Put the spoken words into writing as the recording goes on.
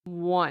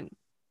One.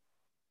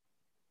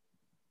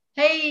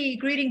 Hey,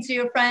 greetings to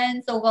your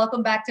friends. So,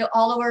 welcome back to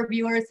all of our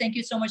viewers. Thank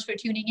you so much for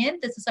tuning in.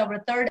 This is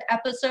our third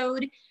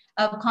episode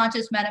of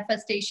Conscious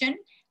Manifestation.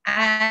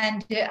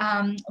 And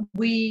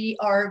we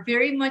are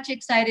very much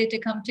excited to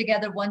come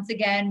together once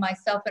again,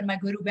 myself and my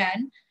Guru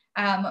Ban,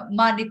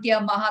 Ma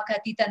Nitya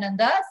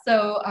Mahakatitananda.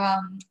 So,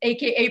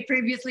 AKA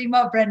previously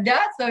Ma Brenda.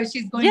 So,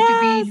 she's going to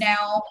be Yes.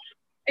 now.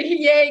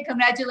 Yay,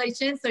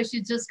 congratulations. So,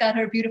 she just got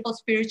her beautiful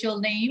spiritual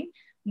name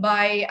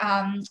by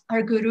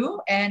our guru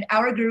and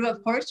our guru,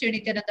 of course, Sri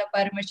Nityananda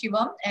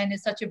Paramashivam, and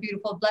it's such a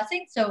beautiful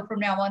blessing. So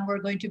from now on, we're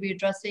going to be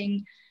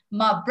addressing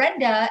Ma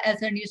Brenda as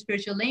her new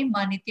spiritual name,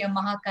 Ma Nitya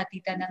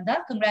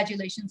Mahakatitananda.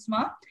 Congratulations,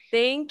 Ma.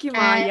 Thank you,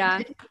 And Maya.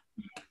 Such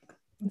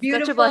a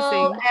beautiful.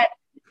 blessing.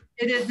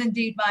 It is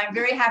indeed, Ma. I'm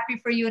very happy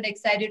for you and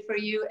excited for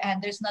you.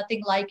 And there's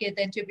nothing like it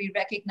than to be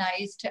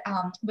recognized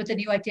with a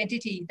new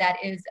identity that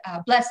is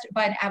blessed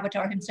by an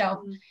avatar himself.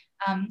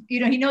 He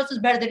knows us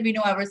better than we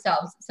know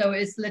ourselves. So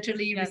it's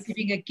literally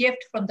receiving a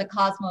gift from the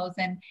cosmos.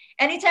 And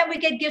anytime we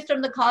get gifts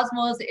from the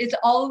cosmos, it's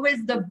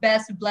always the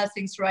best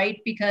blessings, right?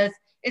 Because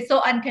it's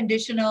so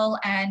unconditional.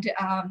 And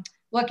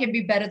what can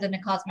be better than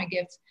a cosmic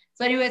gift?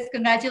 So, anyways,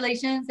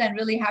 congratulations and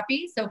really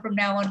happy. So from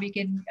now on,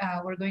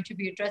 we're going to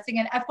be addressing,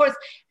 and of course,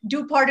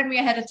 do pardon me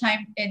ahead of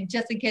time, and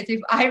just in case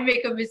if I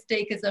make a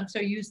mistake, because I'm so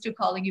used to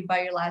calling you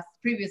by your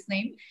previous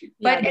name.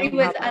 But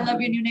anyways, I love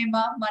your new name,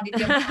 Ma.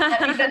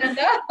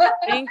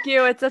 Thank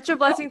you. It's such a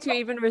blessing to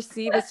even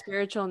receive a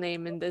spiritual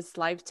name in this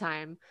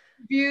lifetime.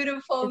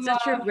 Beautiful, It's Ma.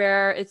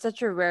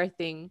 such a rare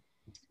thing.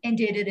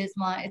 Indeed, it is,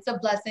 Ma. It's a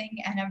blessing,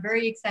 and I'm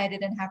very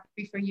excited and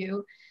happy for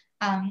you.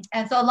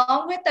 And so,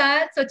 along with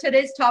that, so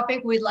today's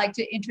topic we'd like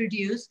to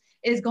introduce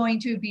is going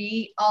to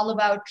be all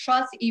about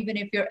trust, even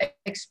if you're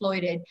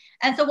exploited.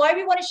 And so, why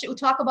we want to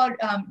talk about,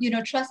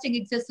 trusting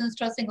existence,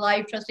 trusting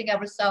life, trusting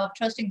ourselves,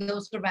 trusting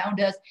those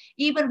around us,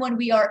 even when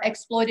we are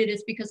exploited,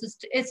 is because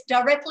it's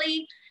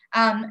directly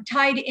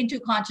tied into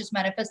conscious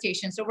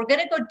manifestation. So, we're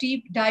going to go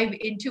deep dive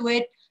into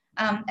it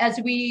as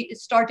we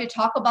start to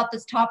talk about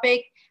this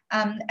topic.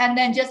 And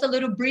then just a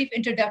little brief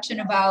introduction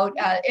about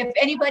if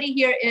anybody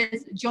here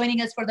is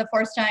joining us for the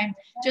first time,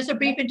 just a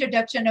brief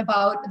introduction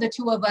about the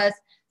two of us.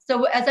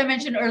 So as I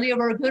mentioned earlier,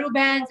 we're guru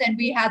bands, and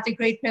we had the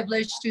great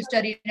privilege to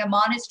study in a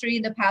monastery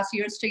in the past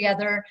years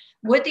together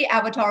with the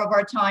avatar of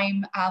our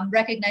time,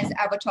 recognized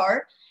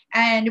avatar,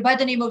 and by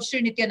the name of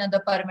Sri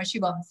Nityananda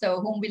Paramashivam,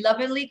 so whom we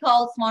lovingly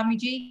call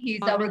Swamiji.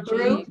 He's our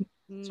guru.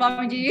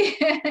 Swamiji.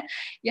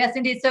 Yes,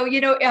 indeed. So,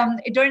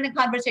 during the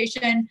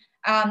conversation,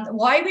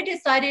 why we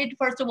decided,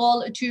 first of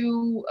all,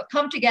 to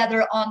come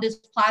together on this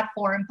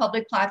platform,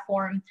 public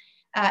platform,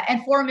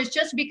 and forum is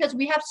just because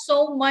we have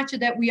so much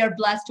that we are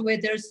blessed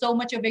with. There's so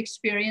much of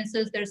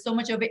experiences. There's so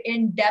much of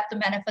in-depth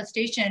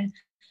manifestation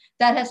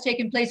that has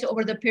taken place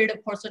over the period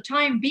of course of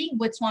time, being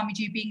with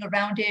Swamiji, being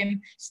around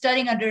him,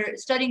 studying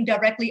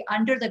directly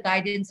under the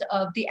guidance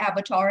of the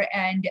avatar,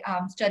 and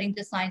studying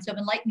the science of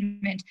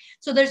enlightenment.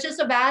 So there's just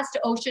a vast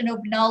ocean of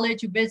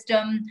knowledge,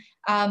 wisdom,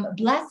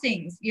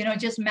 blessings,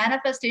 just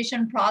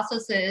manifestation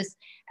processes,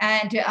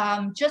 and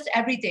just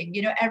everything,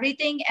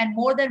 everything and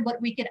more than what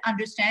we can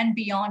understand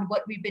beyond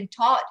what we've been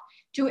taught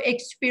to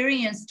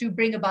experience to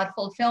bring about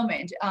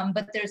fulfillment.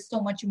 But there's so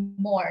much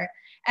more.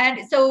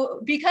 And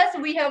so because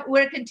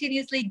we're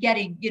continuously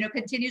getting,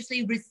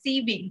 continuously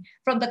receiving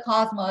from the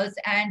cosmos,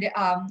 and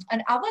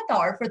an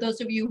avatar, for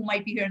those of you who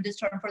might be hearing this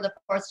term for the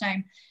first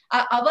time,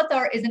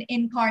 avatar is an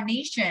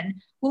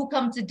incarnation who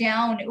comes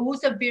down,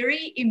 who's a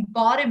very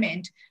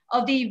embodiment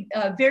of the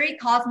very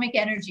cosmic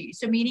energy.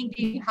 So meaning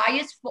the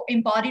highest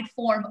embodied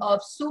form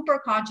of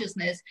super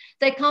consciousness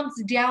that comes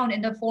down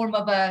in the form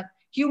of a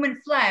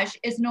human flesh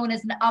is known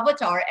as an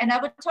avatar. And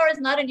avatar is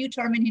not a new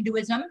term in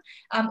Hinduism.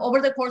 Over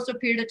the course of a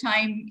period of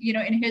time,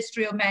 in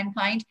history of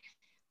mankind,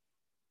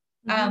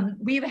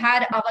 we've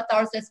had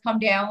avatars that's come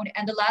down,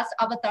 and the last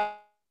avatar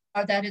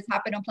that has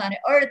happened on planet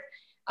Earth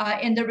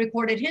in the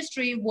recorded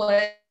history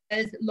was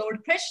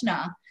Lord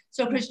Krishna.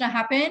 So Krishna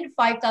happened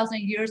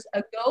 5,000 years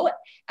ago.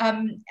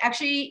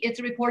 Actually,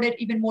 it's recorded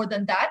even more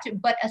than that.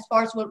 But as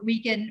far as what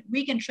we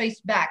can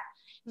trace back,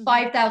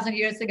 5,000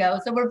 years ago.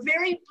 So we're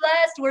very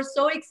blessed. We're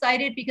so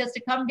excited because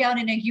to come down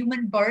in a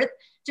human birth,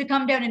 to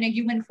come down in a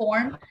human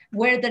form,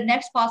 where the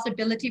next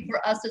possibility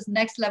for us is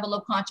next level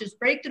of conscious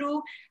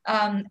breakthrough,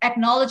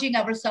 acknowledging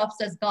ourselves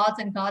as gods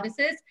and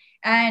goddesses,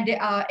 and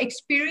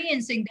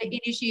experiencing the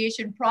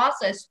initiation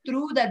process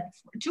through that,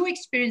 to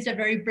experience a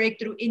very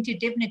breakthrough into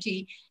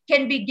divinity,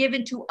 can be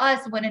given to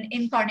us when an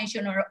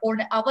incarnation or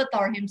an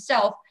avatar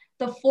himself,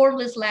 the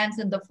formless, lands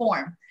in the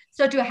form.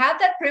 So to have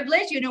that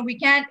privilege, we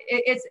can't,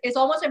 it's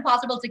almost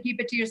impossible to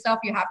keep it to yourself.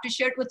 You have to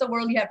share it with the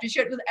world. You have to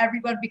share it with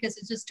everyone because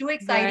it's just too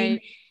exciting.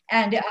 Right.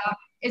 And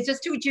it's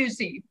just too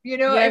juicy.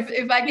 Yes.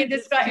 If I can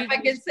describe, if I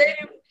can say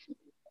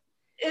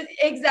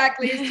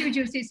exactly, it's too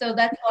juicy. So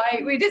that's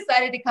why we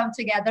decided to come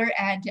together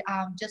and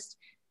just,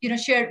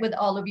 share it with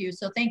all of you.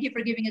 So thank you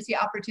for giving us the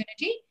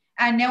opportunity.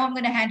 And now I'm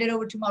going to hand it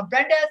over to my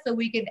Brenda so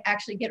we can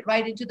actually get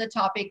right into the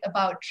topic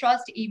about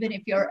trust, even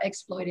if you're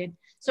exploited.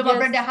 So, yes.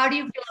 Brenda, how do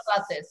you feel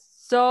about this?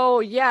 So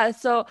yeah,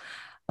 so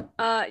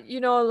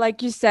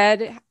like you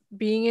said,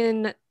 being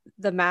in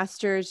the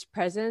master's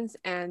presence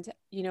and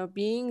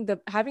being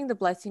the having the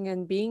blessing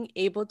and being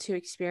able to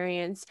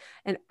experience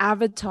an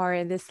avatar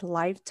in this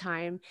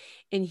lifetime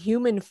in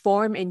human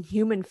form, in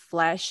human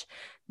flesh,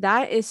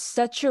 that is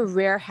such a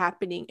rare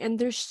happening. And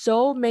there's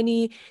so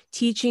many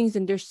teachings,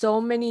 and there's so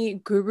many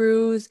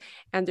gurus,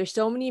 and there's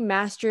so many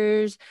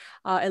masters,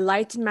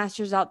 enlightened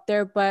masters out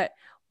there. But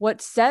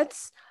what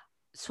sets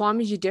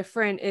Swamiji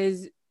different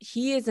is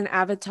he is an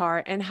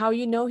avatar, and how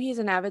he's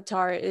an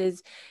avatar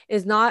is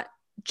not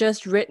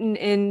just written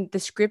in the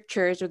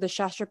scriptures or the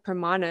Shastra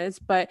Pramanas,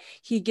 but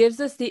he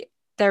gives us the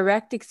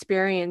direct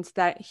experience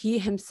that he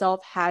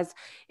himself has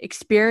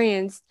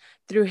experienced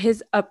through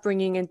his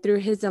upbringing and through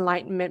his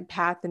enlightenment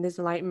path and his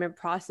enlightenment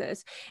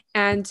process.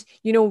 And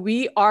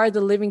we are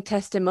the living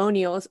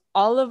testimonials.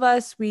 All of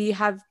us, who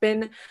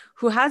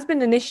has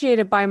been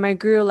initiated by my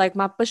guru like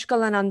Ma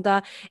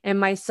Pushkalananda and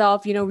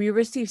myself, we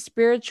receive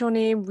spiritual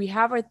name, we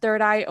have our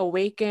third eye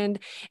awakened,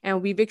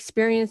 and we've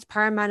experienced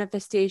prior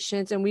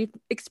manifestations, and we've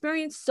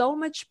experienced so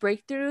much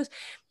breakthroughs,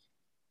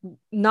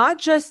 not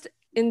just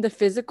in the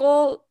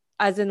physical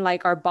as in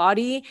like our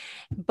body,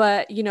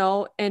 but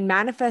in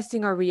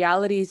manifesting our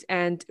realities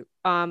and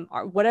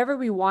whatever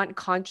we want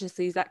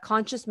consciously, is that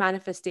conscious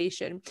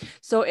manifestation.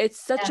 So it's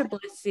such a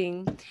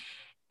blessing.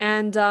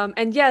 And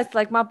yes,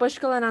 like Ma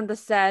Pushkalananda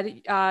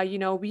said,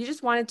 we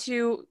just wanted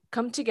to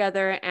come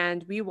together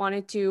and we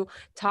wanted to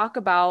talk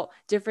about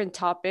different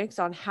topics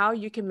on how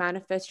you can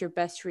manifest your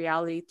best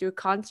reality through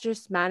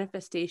conscious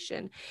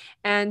manifestation.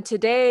 And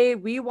today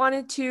we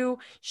wanted to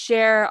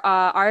share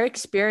our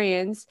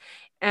experience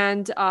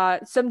and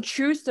some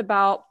truths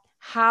about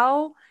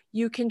how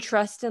you can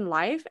trust in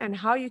life and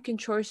how you can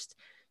trust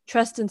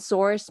in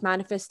source,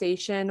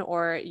 manifestation,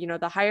 or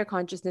the higher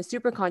consciousness,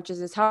 super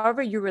consciousness,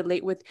 however you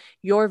relate with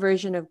your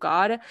version of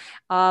God,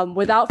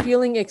 without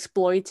feeling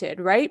exploited,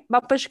 right,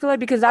 Mapashkala?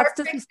 Because that's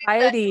the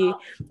society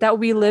that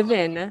we live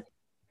in.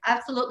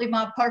 Absolutely,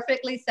 Ma,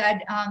 perfectly said.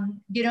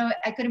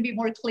 I couldn't be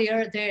more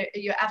clear there.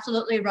 You're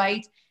absolutely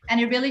right. And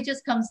it really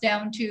just comes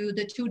down to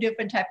the two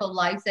different type of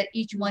lives that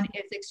each one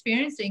is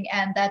experiencing.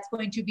 And that's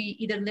going to be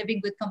either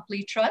living with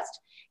complete trust,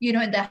 in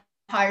the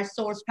higher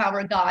source,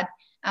 power, God,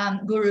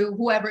 guru,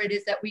 whoever it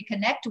is that we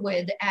connect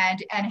with,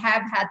 and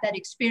have had that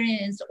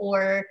experience,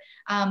 or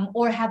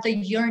have the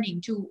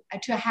yearning to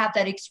have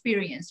that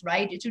experience,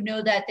 right? To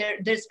know that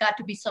there's got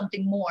to be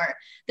something more.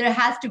 There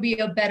has to be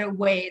a better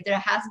way. There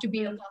has to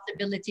be a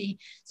possibility.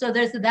 So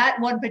there's that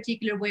one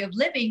particular way of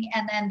living,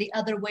 and then the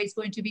other way is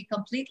going to be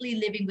completely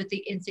living with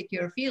the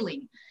insecure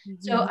feeling.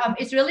 So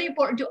it's really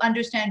important to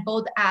understand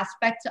both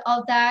aspects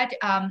of that,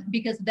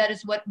 because that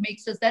is what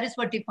makes us, that is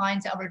what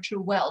defines our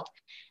true wealth.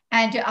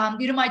 And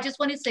I just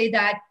want to say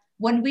that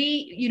when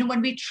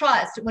we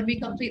trust, when we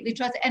completely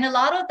trust, and a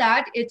lot of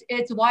that,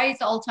 it's why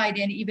it's all tied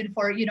in, even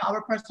for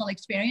our personal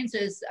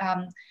experiences,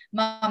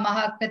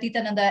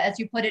 Mahakatitananda, as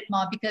you put it,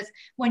 Ma, because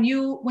when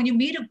you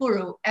meet a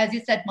guru, as you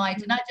said, Ma,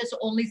 it's not just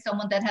only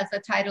someone that has the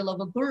title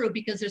of a guru,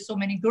 because there's so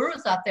many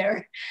gurus out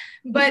there,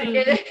 but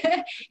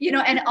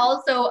and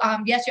also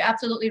yes, you're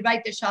absolutely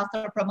right. The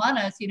Shastra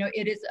Pramanas,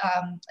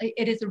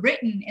 it is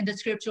written in the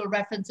scriptural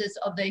references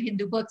of the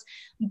Hindu books,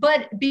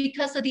 but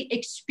because of the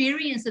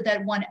experience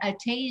that one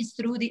attains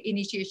through the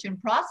initiation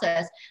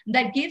process,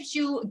 that makes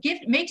you a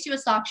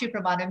Sakshi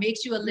Pramana,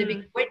 makes you a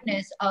living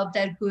witness of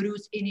that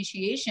guru's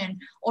initiation,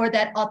 or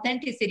that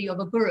authenticity of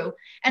a guru.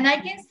 And I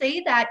can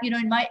say that,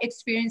 in my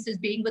experiences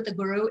being with the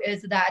guru,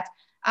 is that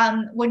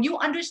when you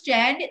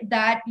understand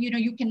that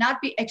you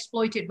cannot be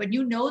exploited, when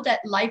you know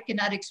that life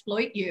cannot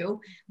exploit you,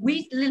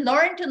 we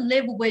learn to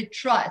live with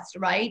trust,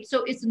 right?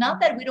 So it's not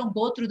that we don't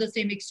go through the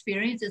same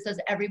experiences as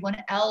everyone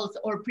else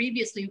or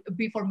previously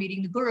before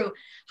meeting the guru.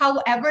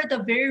 However,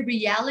 the very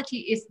reality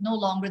is no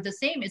longer the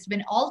same. It's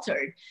been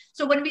altered.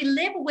 So when we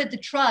live with the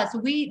trust,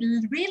 we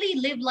really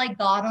live like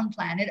God on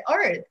planet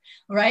Earth,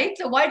 right?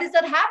 So why does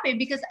that happen?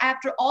 Because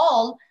after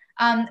all,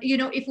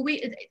 if we,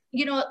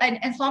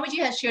 and Swamiji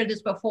has shared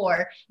this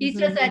before, he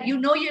says that, you're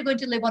going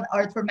to live on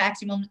earth for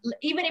maximum,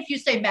 even if you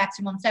say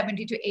maximum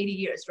 70 to 80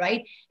 years,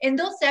 right? In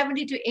those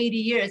 70 to 80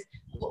 years,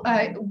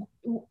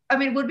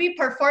 would we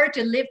prefer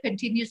to live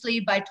continuously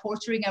by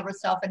torturing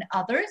ourselves and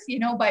others,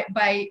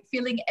 by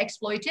feeling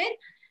exploited?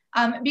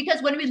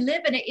 Because when we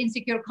live in an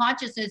insecure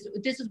consciousness,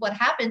 this is what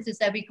happens, is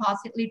that we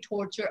constantly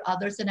torture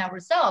others and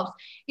ourselves.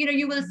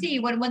 You will see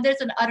when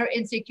there's an utter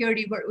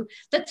insecurity, where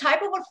the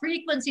type of a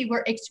frequency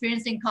we're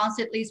experiencing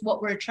constantly is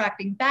what we're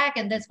attracting back,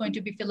 and that's going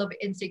to be filled with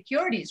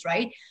insecurities,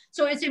 right?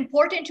 So it's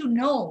important to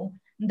know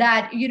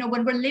that,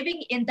 when we're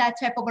living in that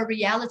type of a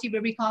reality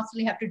where we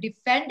constantly have to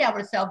defend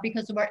ourselves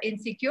because of our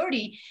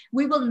insecurity,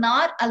 we will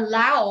not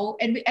allow,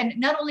 and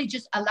not only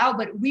just allow,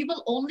 but we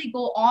will only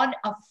go on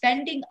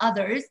offending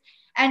others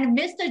and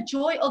miss the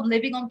joy of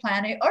living on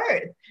planet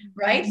Earth,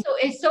 right?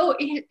 So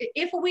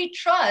if we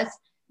trust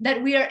that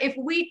if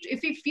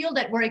we feel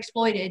that we're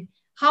exploited,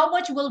 how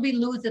much will we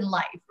lose in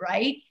life,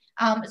 right?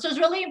 So it's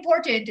really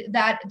important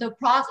that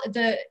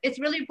it's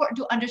really important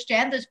to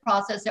understand this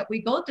process that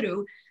we go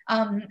through,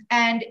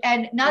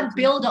 and not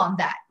build on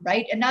that,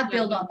 right? And not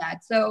build on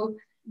that. So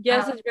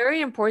yes, it's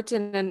very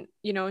important. And,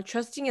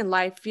 trusting in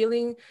life,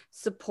 feeling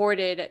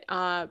supported,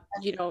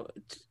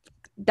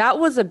 that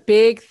was a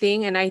big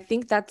thing. And I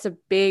think that's a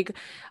big,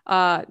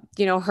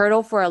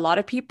 hurdle for a lot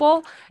of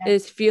people,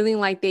 is feeling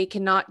like they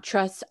cannot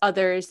trust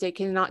others. They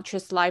cannot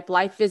trust life.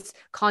 Life is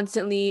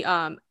constantly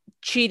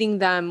cheating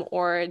them,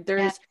 or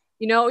there's,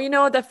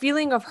 the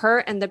feeling of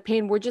hurt and the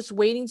pain. We're just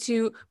waiting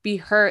to be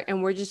hurt,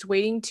 and we're just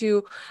waiting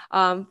to,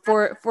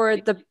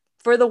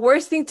 for the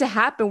worst thing to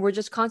happen. We're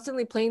just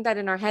constantly playing that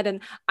in our head.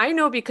 And I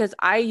know, because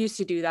I used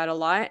to do that a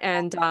lot.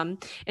 And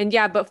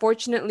yeah, but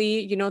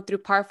fortunately, through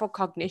powerful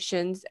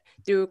cognitions,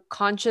 through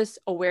conscious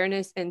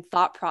awareness and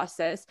thought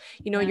process,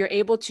 you're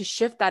able to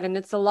shift that, and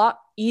it's a lot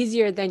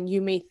easier than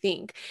you may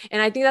think.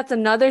 And I think that's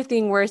another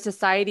thing where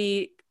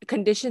society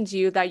conditions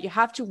you, that you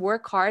have to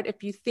work hard.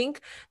 If you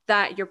think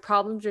that your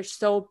problems are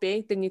so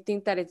big, then you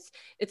think that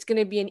it's going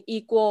to be an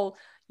equal,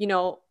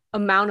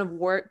 amount of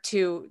work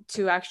to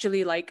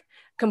actually like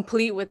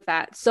complete with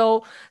that.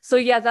 So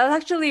yeah, that's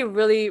actually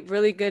really,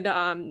 really good.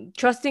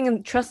 Trusting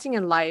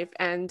in life,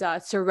 and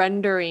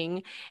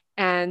surrendering.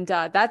 And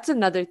that's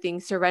another thing.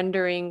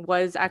 Surrendering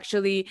was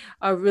actually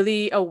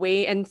a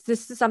way, and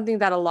this is something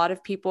that a lot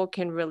of people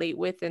can relate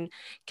with and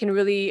can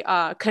really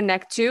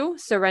connect to,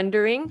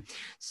 surrendering.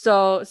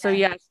 So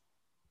yeah.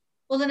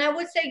 Well, then I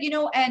would say,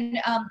 and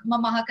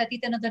Mama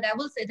Hakatitan, then I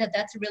will say that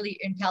that's really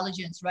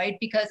intelligence, right?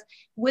 Because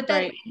with that,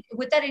 Right.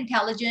 with that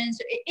intelligence,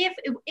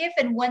 if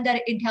and when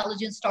that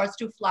intelligence starts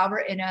to flower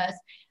in us,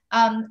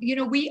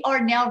 we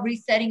are now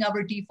resetting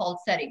our default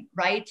setting,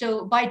 right?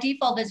 So by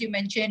default, as you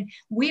mentioned,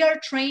 we are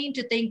trained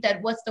to think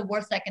that what's the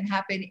worst that can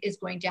happen is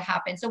going to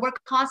happen. So we're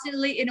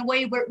constantly, in a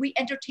way, where we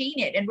entertain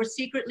it, and we're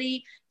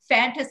secretly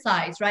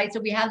fantasize, right?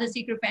 So we have the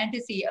secret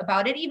fantasy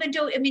about it, even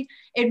though, I mean,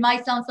 it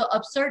might sound so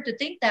absurd to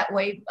think that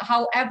way.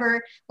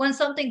 However, when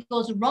something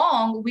goes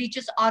wrong, we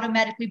just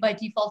automatically, by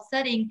default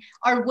setting,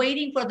 are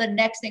waiting for the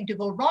next thing to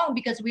go wrong,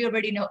 because we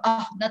already know,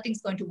 oh,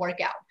 nothing's going to work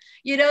out.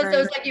 So Right.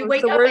 it's like you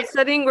wake So up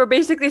and we're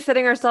basically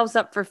setting ourselves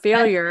up for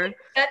failure.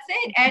 that's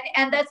it.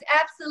 And that's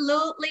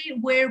absolutely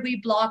where we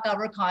block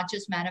our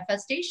conscious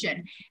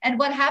manifestation. And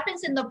what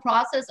happens in the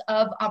process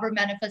of our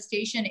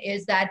manifestation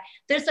is that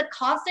there's a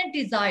constant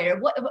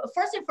desire.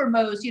 First and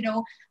foremost,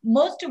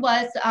 most of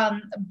us,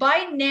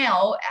 by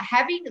now,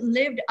 having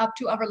lived up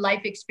to our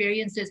life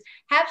experiences,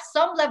 have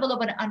some level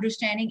of an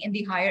understanding in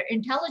the higher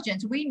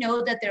intelligence. We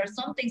know that there are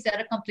some things that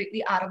are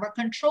completely out of our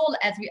control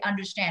as we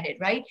understand it,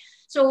 right?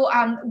 So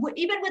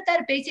even with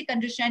that basic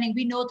understanding,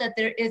 we know that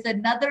there is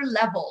another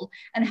level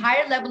and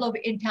higher level of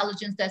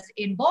intelligence that's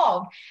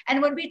involved.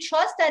 And when we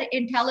trust that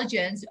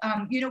intelligence,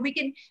 we know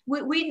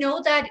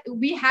that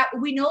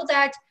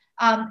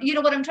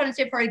what I'm trying to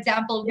say. For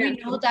example, we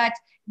know that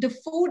the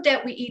food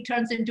that we eat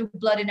turns into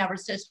blood in our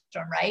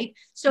system, right?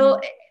 So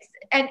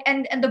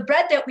and the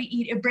bread that we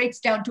eat, it breaks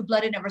down to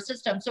blood in our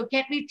system. So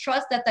can't we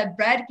trust that that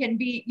bread can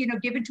be,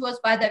 given to us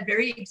by that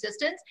very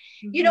existence?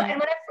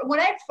 And when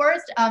I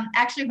first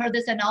actually heard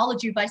this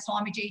analogy by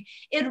Swamiji,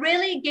 it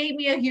really gave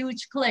me a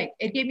huge click.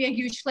 It gave me a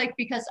huge click,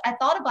 because I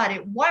thought about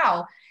it.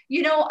 Wow,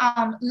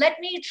 let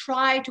me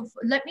try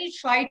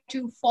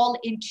to fall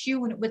in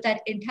tune with that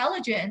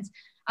intelligence,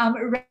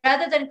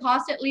 rather than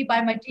constantly,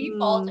 by my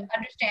default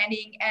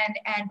understanding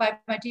and by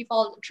my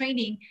default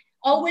training,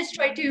 always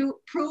try to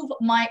prove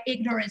my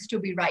ignorance to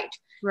be right.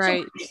 So when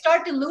Right. we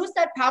start to lose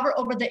that power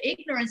over the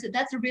ignorance,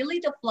 that's really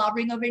the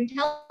flowering of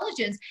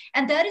intelligence.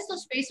 And that is the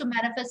space of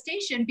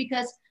manifestation,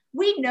 because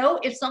we know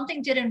if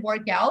something didn't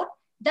work out,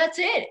 that's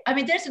it. I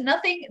mean, there's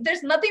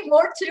nothing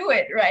more to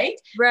it, right?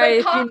 But Right.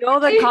 If you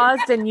know the cause,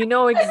 then you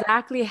know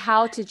exactly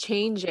how to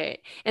change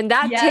it. And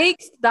that yes,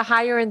 takes the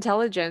higher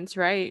intelligence,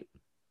 right?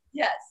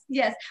 yes,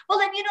 yes. Well,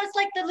 then, it's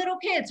like the little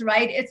kids,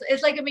 right?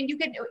 It's like, I mean, you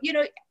can,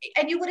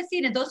 and you would have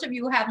seen it, those of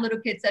you who have little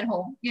kids at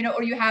home,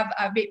 or you have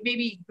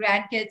maybe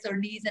grandkids or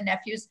nieces and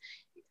nephews,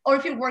 or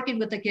if you're working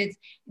with the kids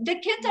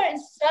are in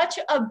such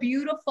a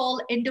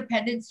beautiful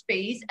independent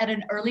space at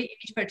an early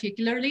age,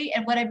 particularly.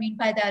 And what I mean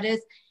by that is,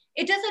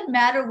 it doesn't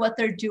matter what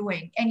they're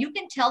doing, and you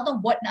can tell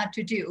them what not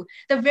to do.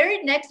 The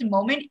very next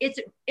moment, it's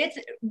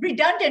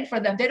redundant for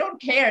them. They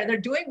don't care. They're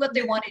doing what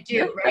they want to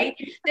do, right?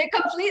 They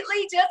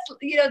completely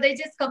they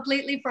just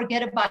completely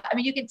forget about. I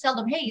mean, you can tell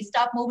them, hey,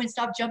 stop moving,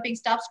 stop jumping,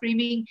 stop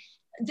screaming.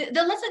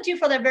 They'll listen to you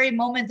for that very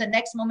moment. The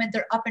next moment,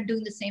 they're up and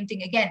doing the same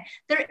thing again.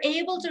 They're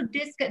able to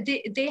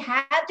they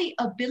have the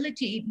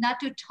ability not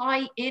to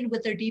tie in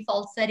with their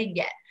default setting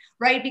yet,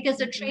 right? Because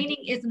the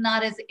training is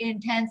not as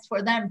intense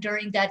for them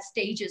during that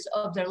stages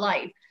of their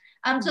life.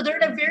 So they're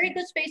in a very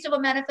good space of a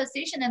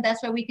manifestation. And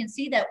that's why we can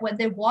see that when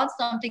they want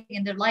something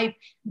in their life,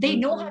 they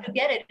know how to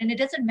get it. And it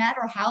doesn't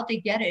matter how they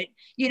get it,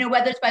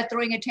 whether it's by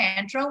throwing a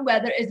tantrum,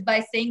 whether it's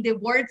by saying the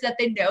words that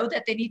they know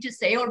that they need to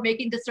say, or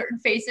making the certain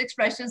face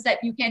expressions that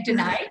you can't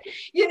deny,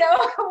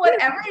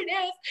 whatever it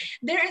is,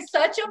 there is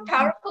such a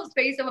powerful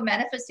space of a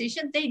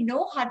manifestation. They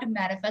know how to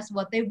manifest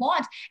what they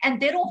want,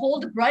 and they don't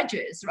hold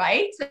grudges,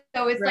 right?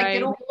 So it's like they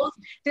don't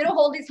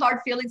hold these hard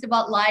feelings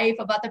about life,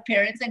 about the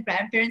parents and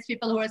grandparents,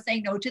 people who are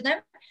saying no to them.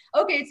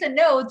 Okay, it's a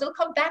no. They'll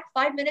come back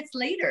 5 minutes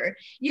later,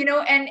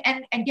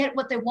 and get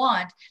what they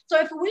want. So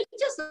if we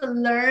just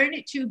learn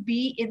to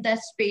be in that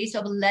space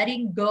of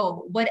letting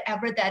go,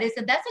 whatever that is,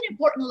 and that's an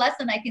important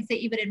lesson I can say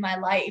even in my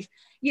life,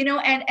 and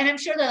I'm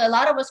sure that a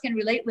lot of us can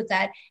relate with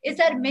that, is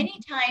that many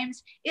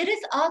times it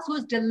is us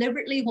who's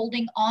deliberately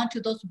holding on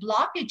to those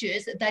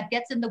blockages that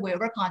gets in the way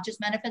of our conscious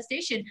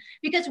manifestation,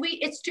 because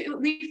we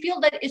feel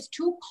that it's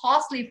too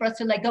costly for us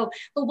to let go.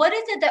 But what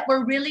is it that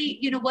we're really,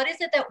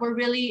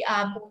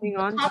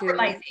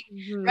 compromising,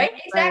 right?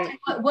 Exactly.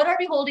 Right. What are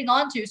we holding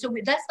on to? So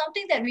that's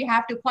something that we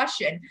have to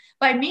question.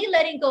 By me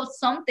letting go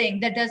something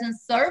that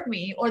doesn't serve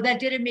me, or that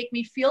didn't make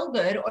me feel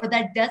good, or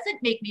that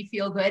doesn't make me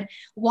feel good,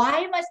 why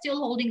am I still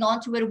holding on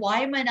to it? Why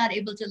am I not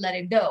able to let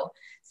it go?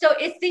 So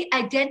it's the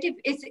identity,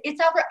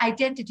 it's our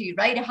identity,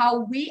 right?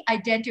 How we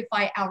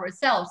identify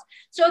ourselves.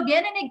 So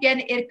again and again,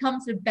 it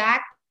comes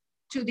back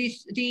to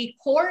the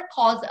core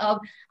cause of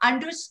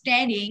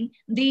understanding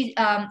the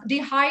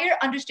higher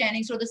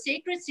understandings, or the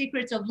sacred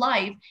secrets of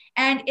life.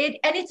 And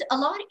it's a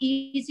lot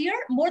easier,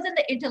 more than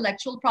the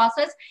intellectual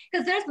process,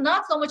 because there's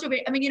not so much of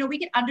it. I mean, we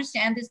can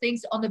understand these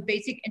things on the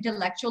basic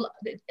intellectual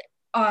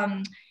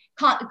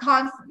concept,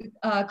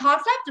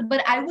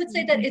 but I would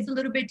say that it's a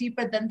little bit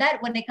deeper than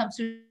that when it comes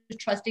to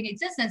trusting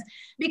existence.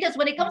 Because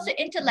when it comes to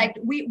intellect,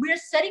 we're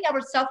setting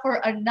ourselves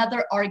for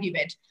another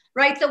argument,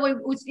 right? So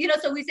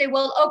we say,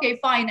 well, okay,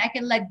 fine, I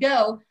can let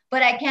go,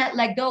 but I can't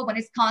let go when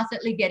it's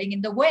constantly getting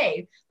in the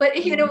way.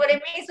 But you know what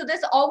I mean? So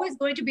there's always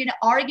going to be an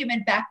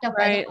argument backed up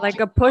by like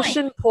a push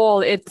and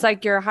pull. It's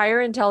like your higher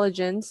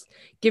intelligence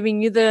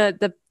giving you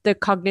the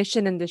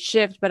cognition and the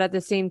shift, but at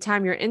the same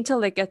time, your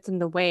intellect gets in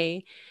the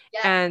way.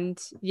 Yes. And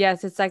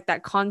yes, it's like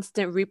that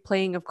constant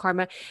replaying of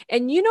karma.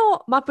 And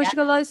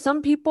Mapushkala,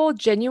 some people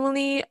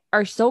genuinely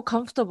are so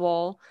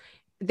comfortable.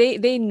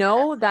 They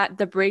know that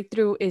the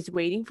breakthrough is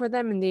waiting for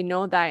them, and they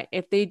know that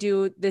if they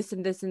do this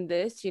and this and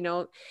this,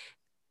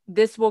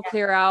 this will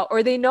clear out,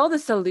 or they know the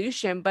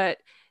solution, but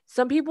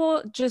some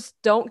people just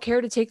don't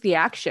care to take the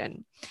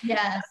action.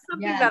 Yes. That's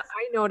something that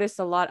I notice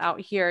a lot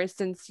out here,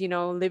 since,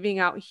 living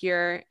out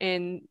here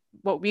in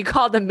what we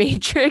call the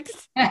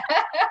Matrix, the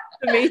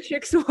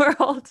Matrix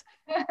world.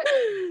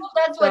 Well,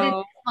 that's what it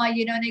is,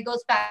 and it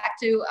goes back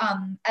to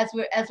as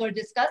we're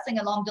discussing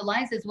along the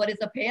lines, is what is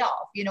the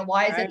payoff?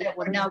 Why is it that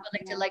we're not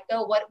willing to let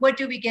go? What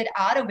do we get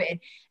out of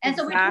it? And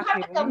so we do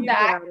have to come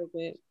back.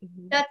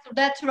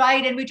 That's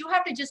right. And we do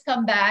have to just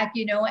come back,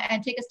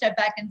 and take a step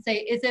back and say,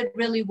 is it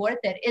really worth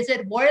it? Is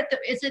it worth it?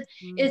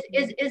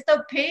 Is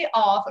the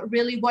payoff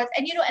really worth?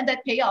 And and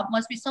that payoff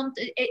must be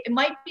something. It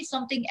might be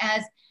something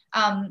as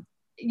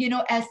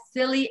as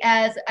silly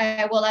as,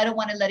 I don't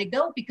want to let it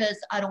go because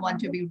I don't want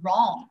to be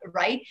wrong,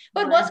 right?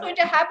 But what's going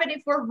to happen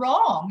if we're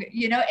wrong?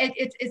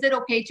 Is it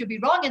okay to be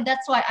wrong? And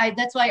that's why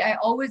I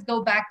always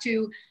go back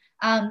to,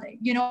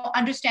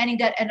 understanding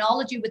that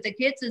analogy with the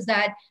kids, is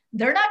that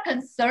they're not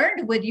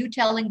concerned with you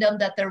telling them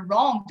that they're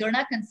wrong. They're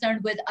not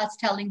concerned with us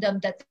telling them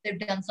that they've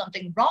done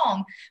something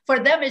wrong. For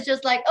them, it's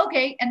just like,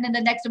 okay. And then the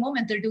next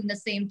moment they're doing the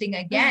same thing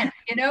again,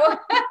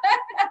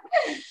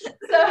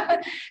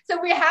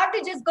 So we have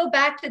to just go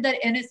back to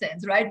that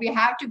innocence, right? We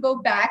have to go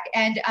back,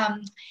 and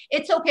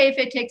it's okay if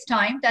it takes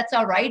time. That's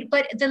all right.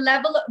 But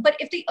but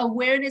if the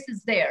awareness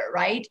is there,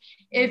 right?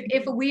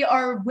 If we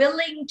are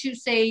willing to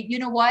say, you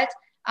know what,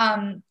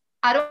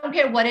 I don't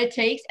care what it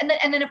takes. And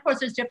then of course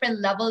there's different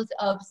levels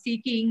of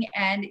seeking,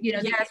 and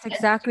yes,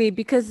 exactly.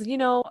 Because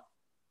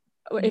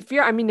if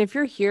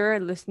you're here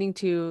listening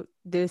to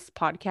this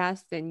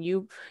podcast, then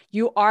you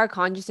are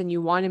conscious and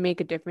you want to make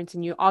a difference,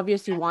 and you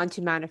obviously want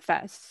to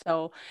manifest.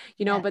 So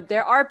but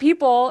there are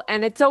people,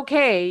 and it's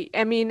okay.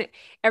 I mean,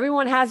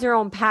 everyone has their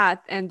own path,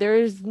 and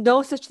there's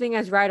no such thing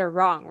as right or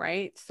wrong,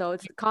 right? So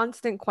it's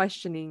constant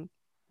questioning.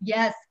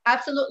 Yes,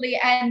 absolutely.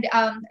 And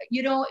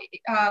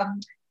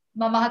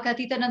Mama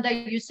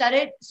Katitananda, you said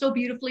it so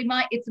beautifully,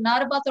 Ma. It's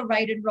not about the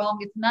right and wrong.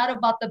 It's not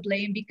about the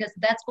blame, because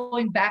that's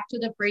going back to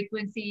the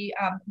frequency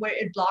where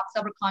it blocks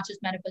our conscious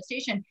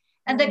manifestation.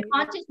 And the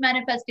conscious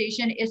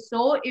manifestation is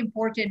so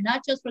important,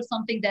 not just for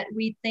something that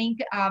we think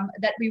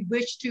that we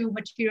wish to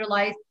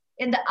materialize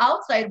in the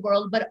outside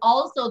world, but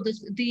also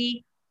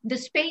the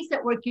space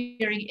that we're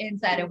carrying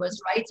inside of us,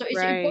 right? So it's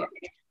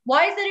important.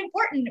 Why is it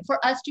important for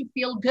us to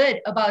feel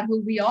good about who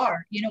we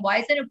are? Why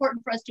is it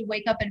important for us to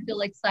wake up and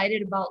feel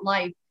excited about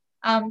life?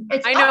 I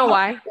know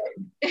why.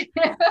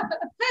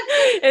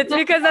 It's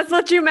because that's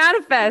what you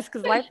manifest,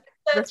 because life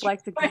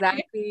reflects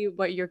exactly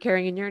what you're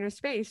carrying in your inner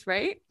space,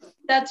 right?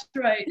 That's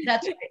right.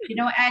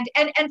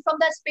 And from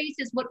that space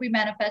is what we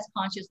manifest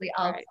consciously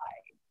outside.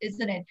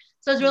 isn't it?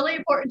 So it's really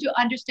important to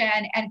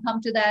understand and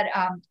come to that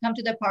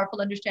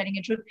powerful understanding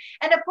and truth.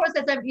 And of course,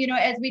 as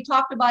as we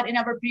talked about in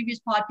our previous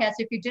podcast,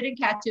 if you didn't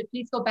catch it,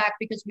 please go back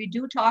because we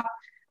do talk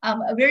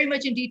very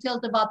much in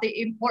details about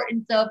the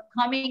importance of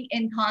coming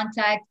in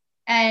contact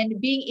and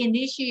being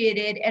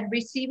initiated and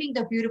receiving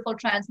the beautiful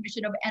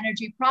transmission of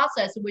energy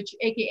process, which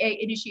aka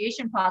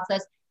initiation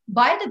process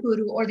by the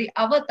guru or the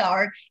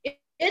avatar,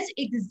 is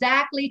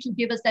exactly to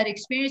give us that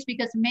experience,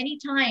 because many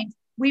times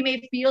we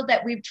may feel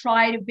that we've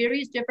tried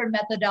various different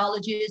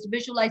methodologies,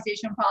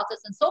 visualization process,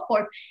 and so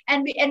forth,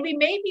 and we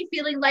may be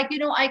feeling like,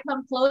 I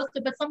come close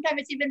to, but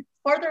sometimes it's even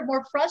further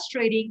more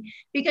frustrating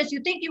because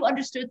you think you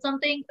understood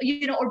something,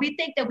 or we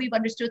think that we've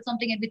understood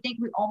something and we think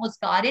we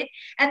almost got it,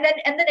 and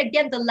then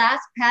again the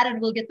last pattern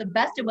will get the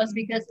best of us,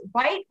 because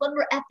right when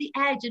we're at the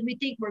edge and we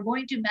think we're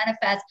going to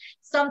manifest,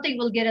 something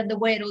will get in the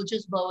way, it'll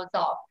just blow us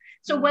off.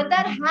 So when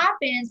that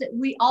happens,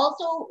 we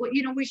also,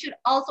 we should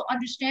also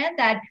understand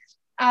that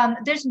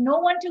there's no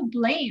one to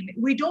blame.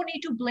 We don't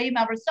need to blame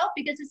ourselves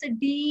because it's a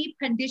deep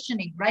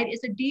conditioning, right?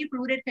 It's a deep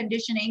rooted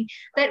conditioning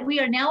that we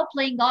are now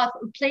playing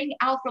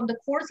out from the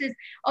courses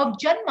of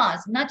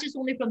janmas, not just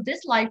only from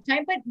this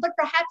lifetime, but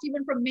perhaps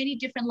even from many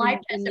different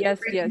lifetimes.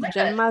 Yes, yes.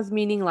 Janmas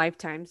meaning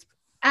lifetimes.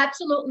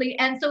 Absolutely.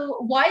 And so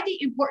why the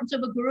importance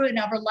of a guru in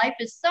our life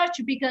is such,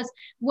 because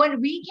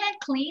when we can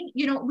clean,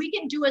 we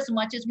can do as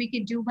much as we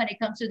can do when it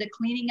comes to the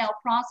cleaning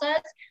out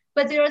process.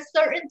 But there are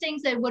certain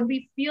things that when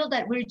we feel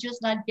that we're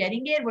just not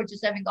getting it, we're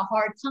just having a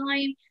hard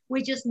time,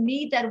 we just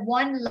need that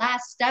one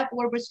last step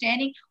where we're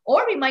standing,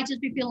 or we might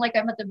just be feeling like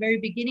I'm at the very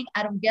beginning,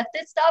 I don't get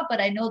this stuff,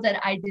 but I know that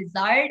I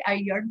desire it, I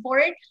yearn for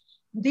it.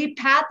 The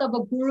path of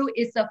a guru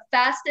is the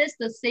fastest,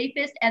 the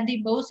safest, and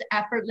the most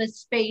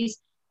effortless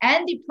space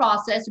and the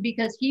process,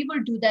 because he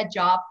will do that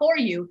job for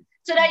you.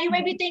 So now you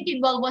may be thinking,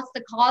 well, what's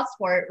the cost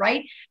for it,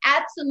 right?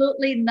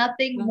 Absolutely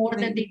nothing more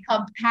than the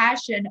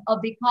compassion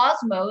of the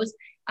cosmos.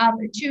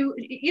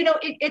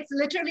 It's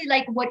literally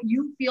like what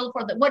you feel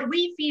what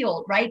we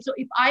feel, right? So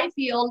if I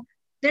feel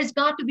there's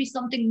got to be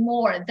something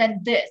more than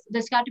this,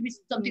 there's got to be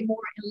something more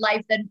in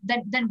life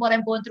than what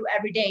I'm going through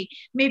every day.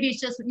 Maybe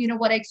it's just,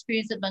 what I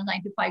experienced at my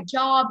 9 to 5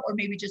 job, or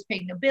maybe just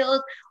paying the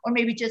bills, or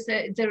maybe just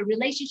the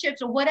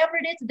relationships, or whatever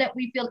it is that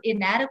we feel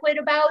inadequate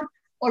about,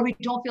 or we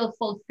don't feel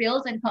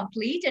fulfilled and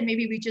complete, and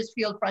maybe we just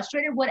feel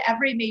frustrated,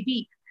 whatever it may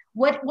be.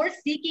 What we're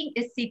seeking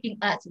is seeking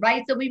us,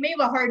 right? So we may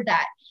have heard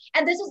that.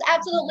 And this is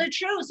absolutely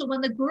true. So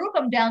when the guru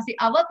comes down, the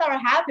avatar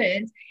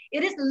happens,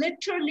 it is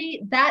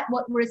literally that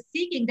what we're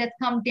seeking that's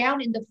come down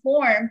in the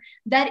form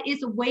that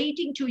is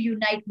waiting to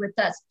unite with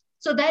us.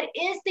 So that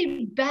is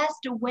the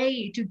best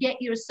way to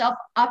get yourself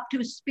up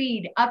to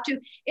speed,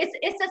 it's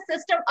a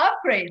system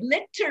upgrade,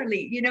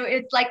 literally,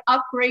 it's like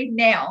upgrade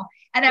now.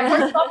 And I've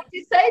heard Swami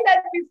say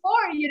that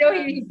before,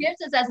 he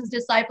gives us as his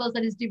disciples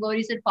and his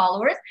devotees and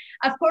followers.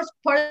 Of course,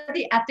 part of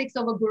the ethics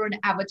of a guru and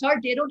avatar,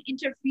 they don't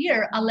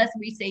interfere unless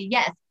we say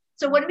yes.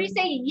 So when we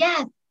say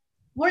yes,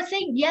 we're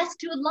saying yes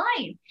to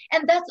life.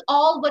 And that's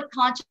all what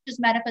conscious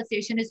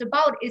manifestation is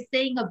about, is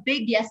saying a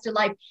big yes to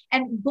life.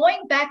 And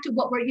going back to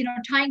what we're,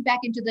 tying back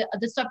into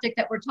the subject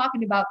that we're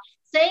talking about,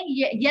 saying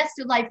yes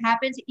to life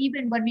happens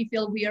even when we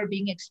feel we are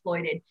being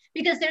exploited,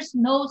 because there's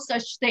no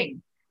such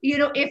thing.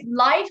 If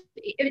life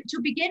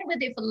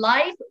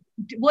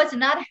was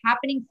not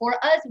happening for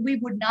us, we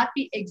would not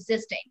be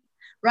existing.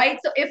 Right?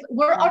 So if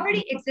we're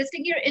already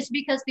existing here, it's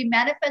because the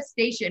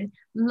manifestation,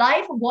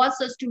 life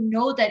wants us to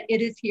know that it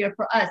is here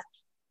for us.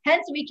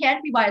 Hence, we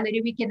can't be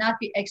violated. We cannot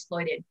be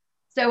exploited.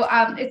 So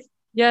it's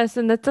yes,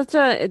 and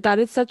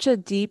it's such a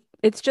deep.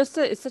 It's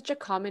such a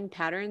common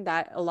pattern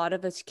that a lot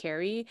of us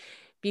carry,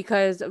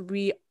 because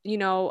we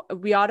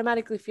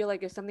automatically feel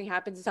like if something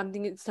happens,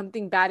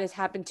 something bad has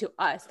happened to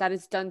us, that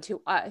is done to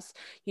us.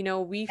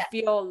 We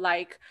feel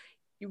like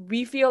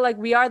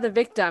we are the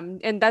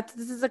victim, and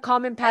this is a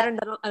common pattern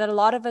that a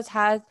lot of us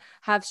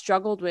have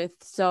struggled with.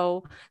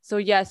 So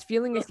yes,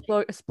 feeling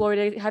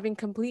exploited, having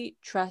complete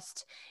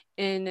trust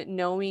in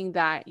knowing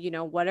that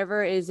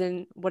whatever is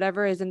in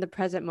the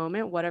present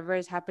moment, whatever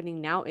is happening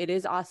now, it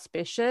is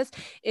auspicious,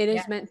 it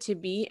is meant to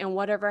be, and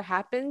whatever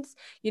happens,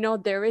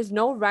 there is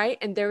no right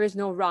and there is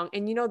no wrong.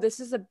 And this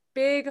is a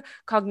big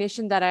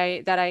cognition that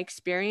I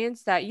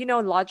experienced, that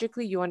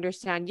logically you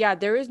understand, yeah,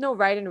 there is no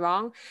right and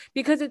wrong,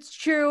 because it's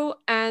true.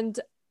 And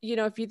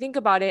if you think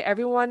about it,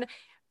 everyone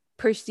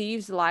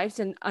perceives lives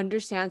and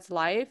understands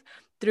life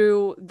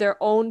through their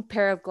own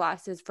pair of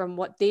glasses from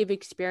what they've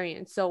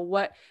experienced. So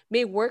what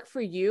may work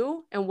for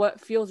you and what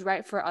feels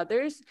right for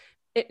others,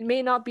 it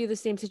may not be the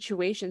same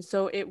situation.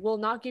 So it will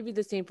not give you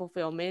the same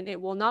fulfillment. It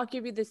will not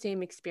give you the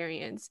same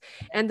experience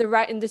and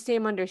the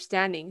same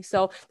understanding.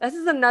 So this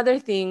is another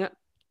thing,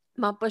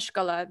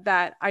 Mapushkala,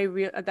 that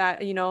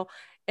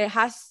it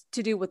has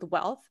to do with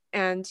wealth.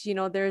 And,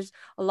 there's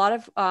a lot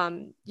of,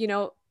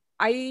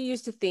 I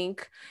used to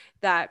think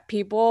that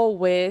people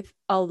with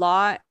a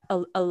lot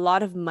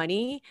of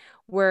money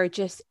were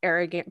just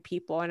arrogant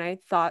people. And I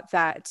thought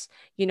that,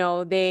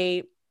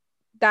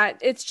 that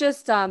it's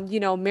just,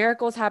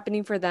 miracles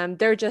happening for them.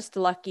 They're just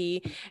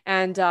lucky.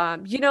 And,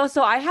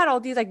 so I had all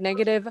these like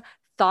negative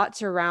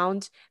thoughts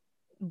around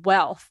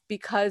wealth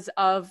because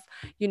of,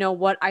 you know,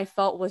 what I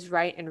felt was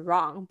right and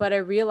wrong. But I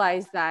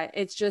realized that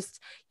it's just,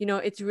 you know,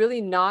 it's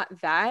really not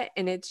that.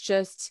 And it's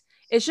just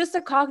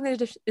a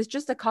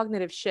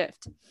cognitive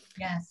shift.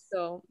 Yes.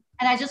 So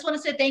And I just want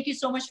to say thank you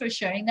so much for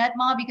sharing that,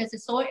 Ma, because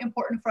it's so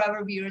important for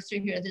our viewers to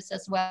hear this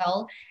as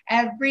well.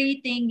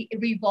 Everything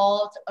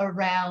revolves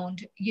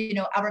around, you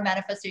know, our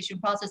manifestation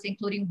process,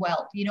 including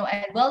wealth, you know,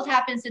 and wealth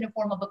happens in a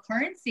form of a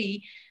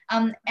currency,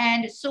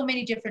 and so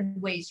many different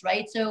ways,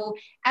 right? So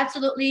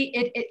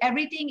absolutely,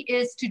 everything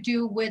is to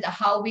do with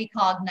how we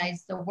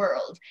cognize the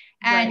world.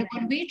 And right.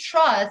 when we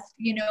trust,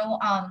 you know,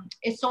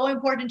 it's so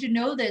important to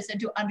know this and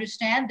to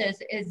understand this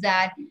is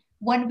that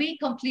when we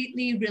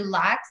completely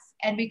relax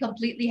and we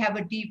completely have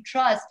a deep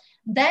trust,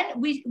 then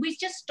we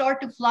just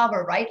start to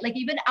flower, right? Like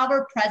even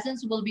our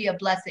presence will be a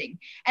blessing.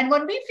 And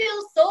when we feel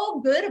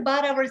so good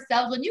about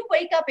ourselves, when you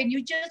wake up and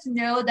you just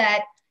know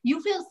that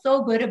you feel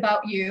so good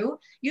about you,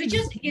 you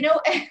just, you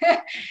know,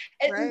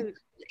 Right.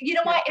 you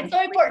know Yeah. what? It's so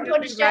Like important to daily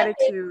understand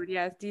this. gratitude.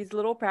 Yes. These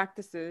little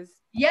practices.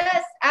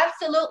 Yes,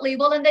 absolutely.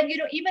 Well, and then, you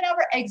know, even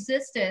our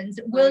existence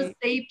will Right.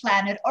 save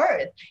planet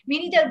Earth,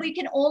 meaning that we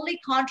can only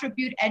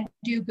contribute and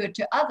do good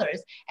to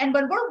others. And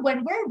when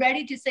we're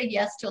ready to say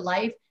yes to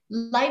life,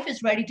 life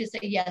is ready to say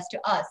yes to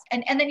us.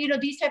 And then, you know,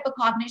 these type of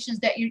cognitions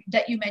that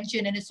you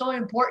mentioned, and it's so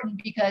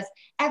important because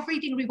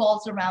everything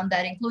revolves around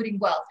that, including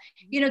wealth.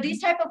 You know,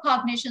 these type of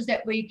cognitions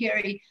that we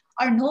carry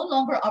are no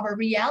longer our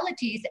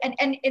realities.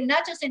 And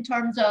not just in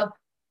terms of,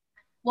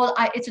 well,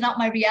 it's not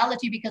my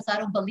reality because I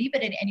don't believe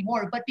it in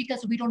anymore, but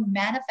because we don't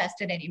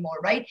manifest it anymore,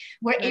 right?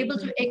 We're Right. able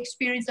to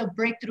experience a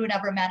breakthrough in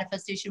our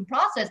manifestation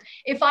process.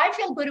 If I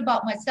feel good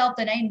about myself,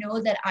 then I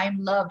know that I'm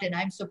loved and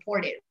I'm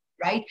supported,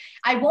 right?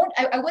 I'm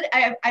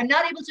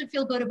not able to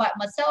feel good about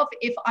myself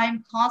if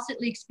I'm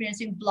constantly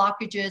experiencing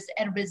blockages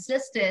and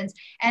resistance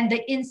and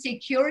the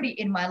insecurity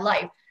in my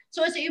life.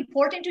 So it's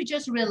important to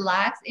just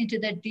relax into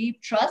the deep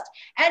trust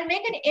and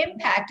make an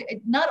impact,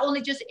 not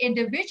only just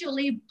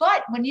individually,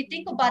 but when you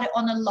think about it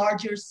on a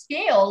larger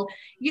scale,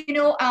 you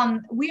know,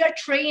 we are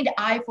trained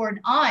eye for an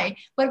eye.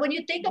 But when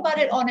you think about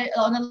it on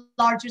a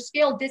larger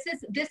scale, this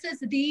is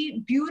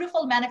the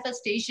beautiful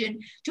manifestation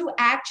to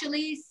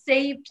actually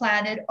save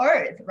planet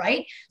Earth,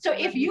 right? So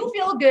if you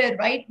feel good,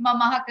 right,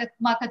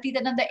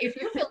 Makatitananda, if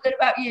you feel good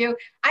about you,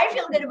 I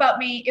feel good about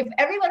me. If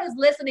everyone who's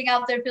listening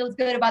out there feels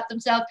good about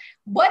themselves,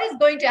 what is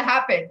going to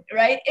happen,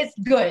 right? It's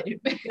good.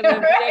 It's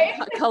gonna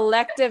be a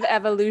collective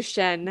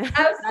evolution. That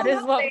is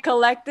Absolutely. what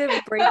collective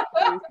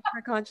breakthrough,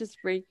 super conscious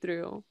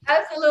breakthrough.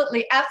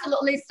 Absolutely,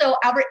 absolutely. So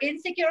our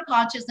insecure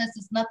consciousness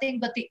is nothing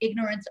but the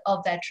ignorance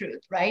of that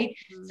truth, right?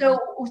 Mhm.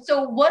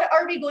 So what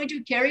are we going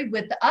to carry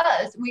with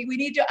us? We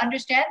need to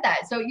understand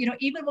that. So, you know,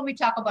 even when we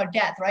talk about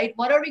death, right?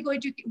 What are we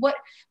going to what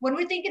when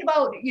we're thinking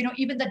about, you know,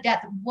 even the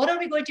death, what are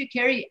we going to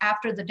carry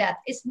after the death?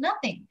 It's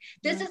nothing.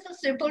 This Right. is the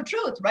simple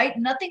truth, right?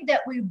 Nothing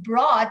that we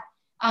brought,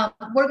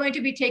 we're going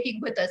to be taking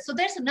with us. So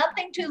there's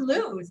nothing to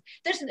lose.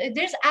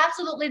 There's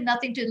absolutely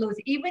nothing to lose,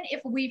 even if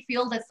we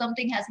feel that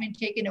something has been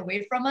taken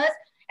away from us.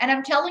 And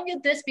I'm telling you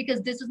this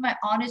because this is my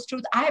honest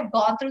truth. I have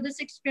gone through these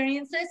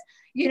experiences,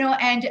 you know,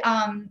 and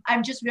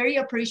I'm just very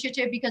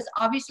appreciative because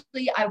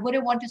obviously I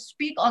wouldn't want to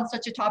speak on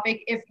such a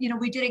topic if, you know,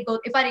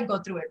 if I didn't go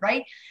through it,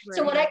 right?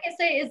 So what Right. I can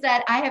say is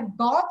that I have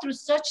gone through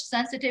such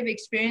sensitive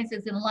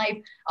experiences in life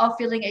of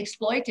feeling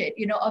exploited,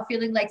 you know, of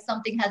feeling like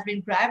something has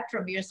been grabbed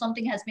from me or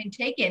something has been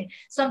taken,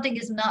 something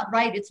is not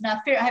right, it's not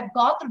fair. I have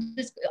gone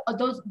through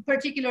those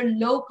particular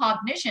low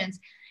cognitions,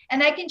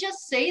 and I can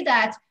just say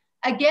that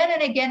again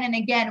and again and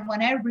again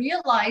when I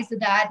realized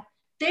that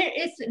there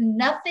is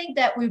nothing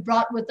that we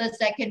brought with us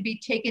that can be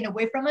taken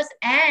away from us.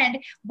 And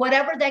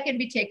whatever that can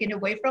be taken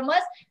away from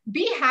us,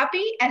 be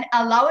happy and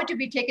allow it to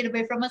be taken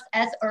away from us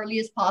as early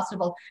as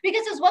possible,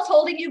 because it's what's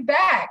holding you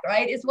back,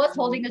 right? It's what's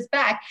holding us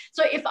back.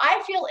 So if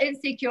I feel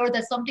insecure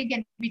that something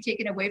can be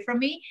taken away from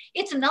me,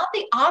 it's not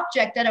the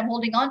object that I'm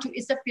holding on to,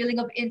 it's a feeling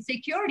of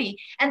insecurity.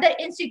 And that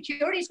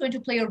insecurity is going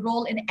to play a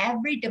role in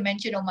every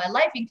dimension of my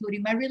life,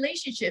 including my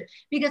relationship,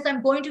 because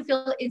I'm going to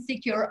feel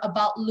insecure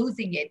about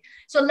losing it.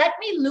 So let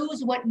me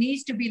lose what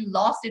needs to be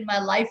lost in my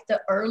life.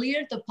 The earlier,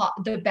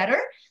 the better.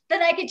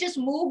 Then I could just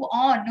move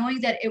on, knowing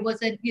that it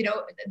wasn't, you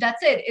know,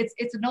 that's it.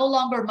 It's no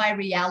longer my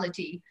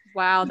reality.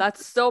 Wow,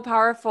 that's so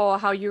powerful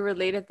how you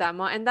related that,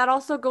 Ma. And that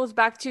also goes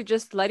back to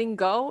just letting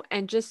go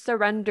and just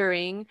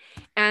surrendering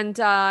and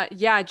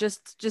yeah,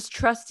 just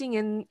trusting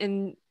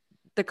in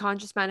the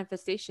conscious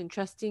manifestation,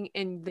 trusting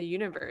in the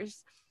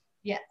universe.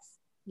 Yes.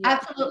 Yeah.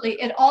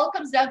 Absolutely. It all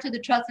comes down to the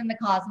trust in the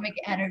cosmic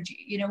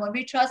energy. You know, when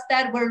we trust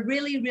that, we're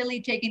really,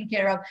 really taken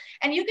care of.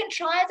 And you can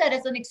try that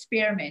as an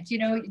experiment, you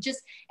know,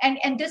 just,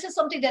 and this is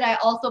something that I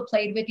also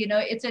played with, you know,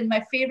 it's in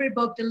my favorite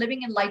book, The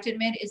Living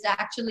Enlightenment, is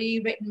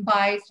actually written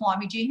by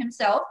Swamiji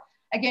himself.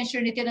 Again,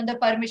 Sri Nityananda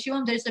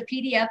Paramashivam. There's a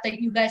PDF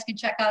that you guys can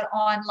check out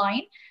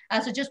online.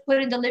 So just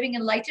put in The Living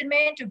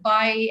Enlightenment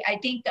by, I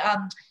think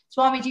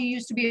Swamiji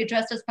used to be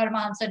addressed as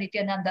Paramahamsa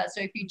Nityananda.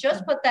 So if you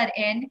just put that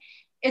in,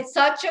 it's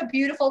such a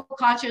beautiful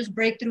conscious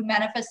breakthrough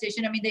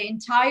manifestation. I mean, the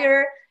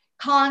entire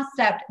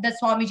concept that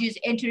Swamiji is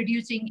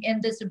introducing in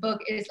this book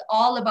is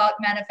all about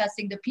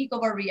manifesting the peak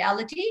of our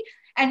reality,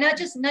 and not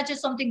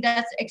just something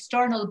that's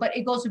external, but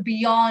it goes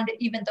beyond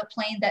even the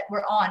plane that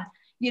we're on,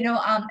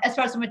 as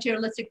far as the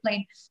materialistic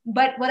plane.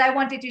 But what I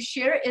wanted to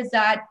share is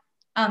that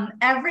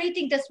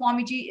everything that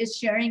Swamiji is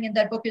sharing in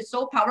that book is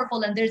so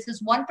powerful. And there's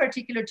this one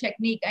particular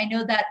technique. I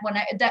know that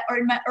or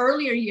in my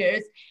earlier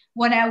years,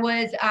 when I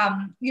was,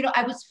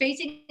 I was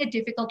facing a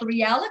difficult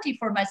reality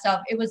for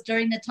myself. It was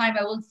during the time,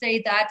 I will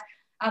say that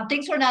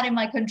things were not in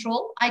my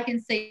control. I can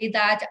say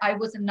that I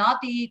was not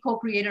the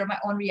co-creator of my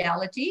own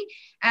reality,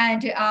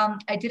 and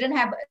I didn't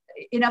have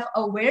enough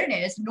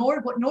awareness,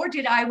 nor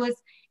did I was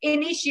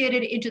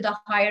initiated into the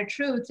higher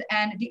truths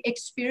and the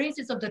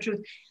experiences of the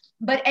truth.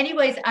 But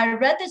anyways, I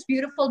read this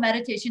beautiful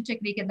meditation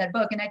technique in that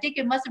book, and I think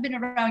it must have been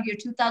around year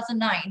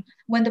 2009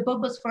 when the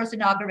book was first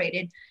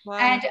inaugurated. Wow.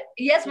 And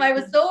yes,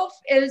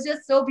 it was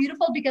just so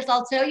beautiful, because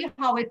I'll tell you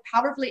how it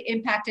powerfully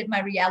impacted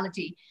my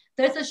reality.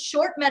 There's a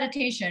short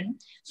meditation.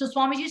 So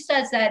Swamiji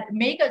says that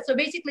so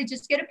basically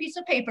just get a piece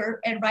of paper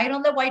and write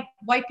on the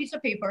white piece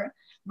of paper,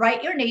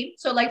 write your name.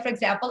 So like, for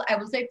example, I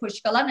will say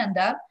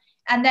Pushkalananda,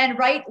 and then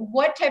write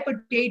what type of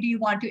day do you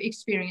want to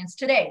experience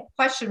today?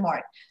 Question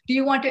mark. Do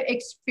you want to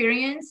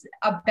experience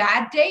a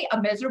bad day, a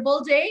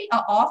miserable day, an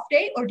off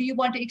day, or do you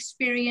want to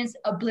experience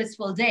a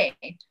blissful day?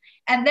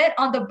 And then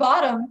on the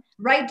bottom,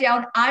 write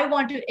down, I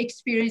want to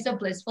experience a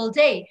blissful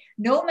day.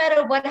 No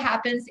matter what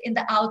happens in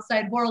the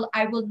outside world,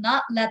 I will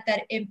not let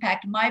that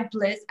impact my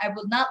bliss. I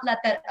will not let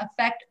that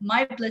affect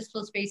my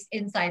blissful space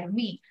inside of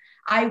me.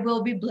 I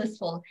will be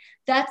blissful.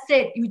 That's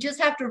it. You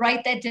just have to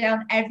write that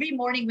down every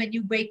morning when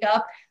you wake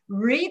up.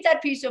 Read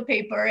that piece of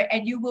paper,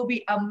 and you will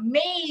be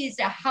amazed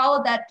at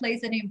how that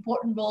plays an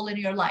important role in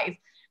your life.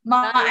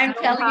 I'm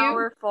so telling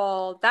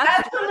powerful.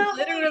 That's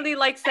literally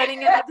like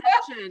setting an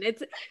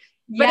intention.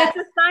 But it's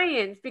a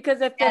science,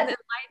 because if an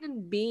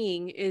enlightened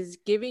being is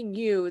giving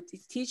you,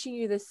 it's teaching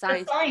you the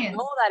science, you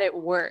know that it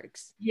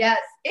works. Yes,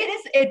 it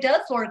is. It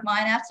does work,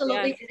 mine.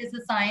 Absolutely. Yes. It is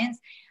a science.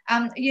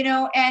 And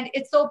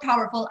it's so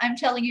powerful. I'm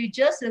telling you,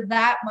 just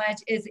that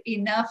much is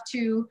enough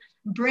to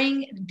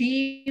bring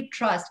deep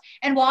trust.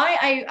 And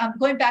why I'm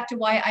going back to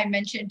why I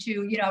mentioned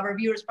to, our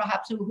viewers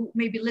perhaps who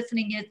may be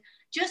listening is,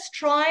 just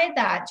try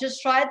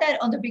that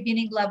on the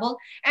beginning level.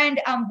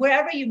 And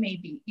wherever you may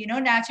be,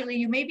 naturally,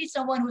 you may be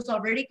someone who's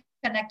already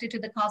connected to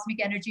the cosmic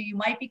energy. You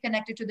might be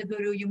connected to the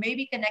guru. You may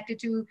be connected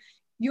to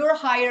your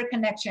higher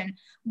connection.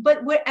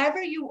 But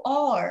wherever you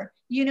are,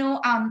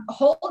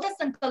 hold the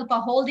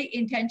sankalpa, hold the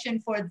intention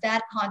for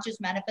that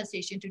conscious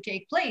manifestation to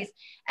take place.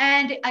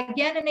 And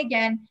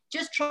again,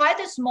 just try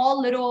this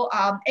small little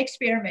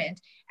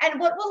experiment. And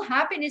what will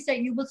happen is that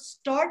you will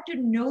start to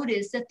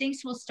notice that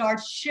things will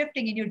start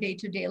shifting in your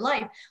day-to-day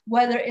life,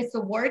 whether it's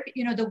the work,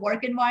 the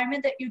work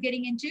environment that you're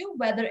getting into,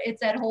 whether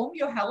it's at home,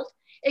 your health,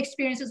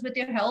 experiences with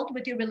your health,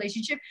 with your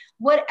relationship,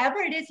 whatever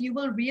it is, you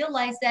will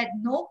realize that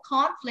no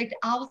conflict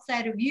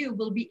outside of you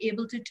will be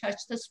able to touch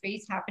the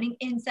space happening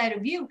inside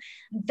of you.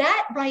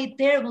 That right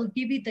there will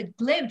give you the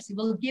glimpse,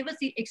 will give us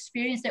the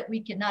experience that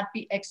we cannot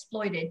be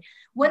exploited.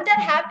 When that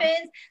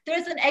happens,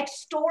 there's an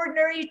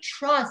extraordinary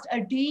trust,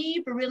 a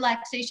deep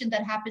relaxation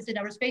that happens in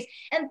our space.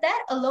 And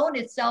that alone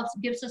itself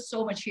gives us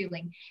so much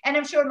healing. And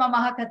I'm sure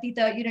Mama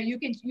Katita,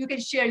 you can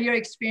share your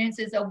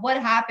experiences of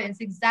what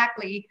happens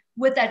exactly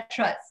with that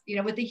trust,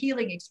 with the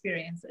healing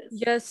experiences.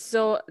 Yes.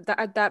 So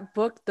that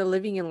book, the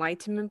Living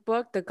Enlightenment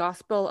book, The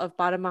Gospel of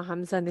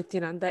Paramahamsa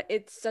Nityananda,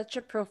 it's such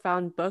a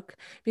profound book,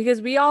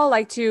 because we all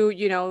like to,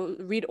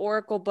 read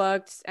oracle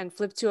books and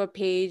flip to a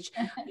page.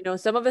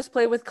 Some of us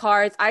play with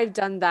cards. I've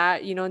done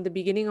that, in the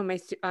beginning of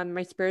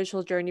my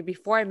spiritual journey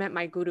before I met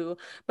my guru.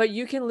 But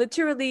you can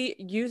literally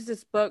use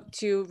this book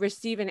to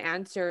receive an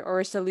answer or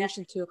a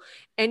solution to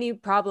any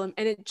problem.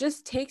 And it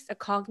just takes a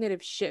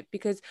cognitive shift,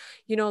 because,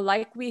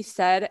 like we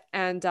said,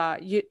 and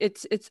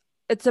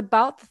it's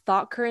about the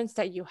thought currents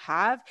that you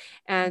have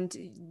and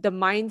the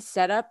mind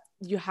setup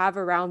you have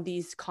around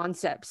these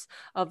concepts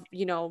of,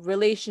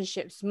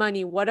 relationships,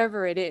 money,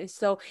 whatever it is.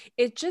 So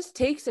it just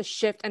takes a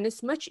shift, and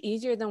it's much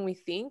easier than we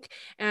think.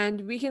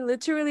 And we can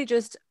literally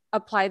just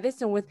apply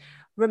this, and with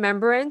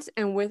remembrance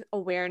and with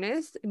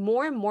awareness,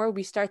 more and more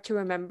we start to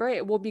remember,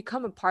 it will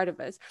become a part of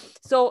us.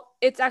 So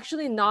it's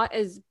actually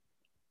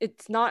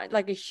it's not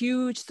like a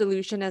huge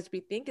solution as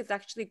we think. It's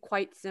actually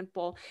quite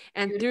simple.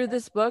 And through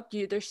this book,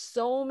 there's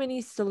so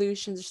many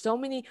solutions, there's so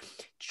many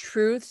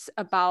truths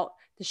about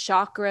the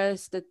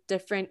chakras, the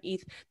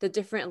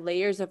different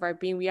layers of our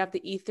being. We have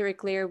the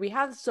etheric layer. We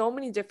have so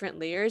many different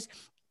layers.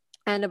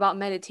 And about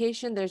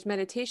meditation, there's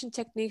meditation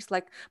techniques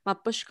like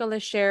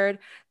Mapushkala shared.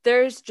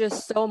 There's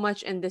just so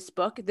much in this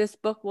book. This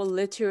book will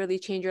literally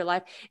change your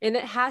life. And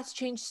it has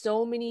changed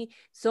so many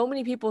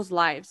people's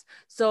lives.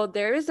 So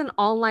there is an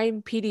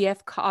online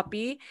PDF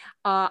copy.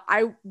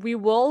 We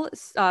will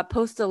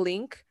post a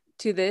link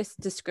to this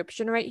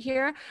description right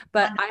here,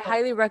 but I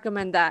highly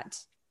recommend that.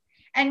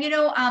 And,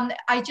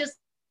 I just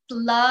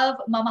love,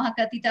 Mama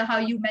Hakatita, how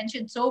you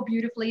mentioned so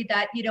beautifully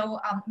that,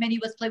 many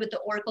of us play with the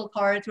oracle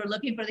cards. We're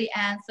looking for the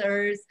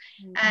answers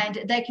and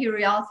the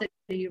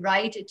curiosity,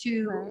 right?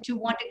 To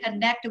want to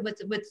connect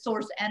with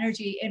source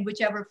energy in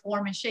whichever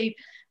form and shape.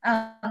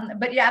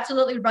 But you're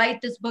absolutely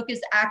right. This book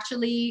is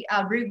actually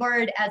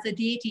revered as a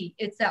deity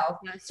itself.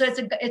 Yes. So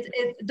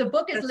the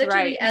book is That's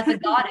literally right. as a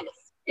goddess.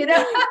 You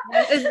know,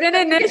 it's been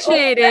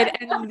initiated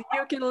and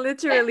you can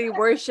literally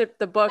worship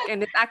the book,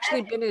 and it's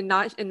actually been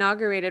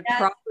inaugurated Yes.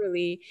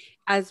 properly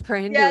as per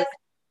Yes. Hinduism.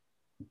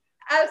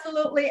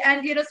 Absolutely.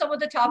 And, some of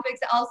the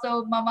topics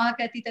also, Mama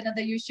Katitananda,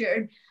 that you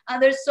shared,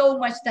 there's so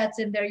much that's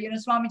in there.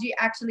 Swamiji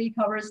actually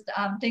covers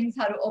things,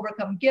 how to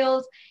overcome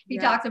guilt. He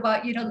talks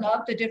about,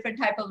 love, the different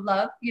type of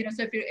love,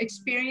 so if you're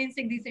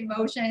experiencing these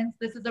emotions,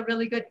 this is a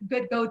really good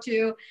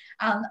go-to.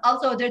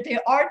 Also, there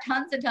are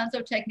tons and tons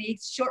of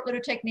techniques, short little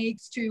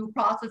techniques to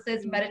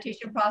processes,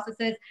 meditation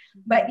processes.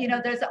 But,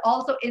 there's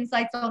also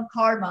insights on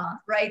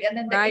karma, right? And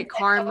then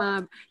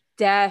karma,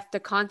 death, the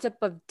concept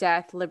of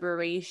death,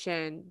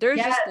 liberation. There's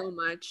just so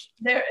much.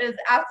 There is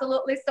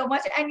absolutely so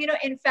much. And,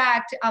 in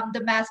fact,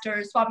 the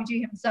master,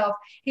 Swamiji himself,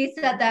 he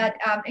said that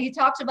he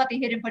talks about the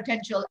hidden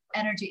potential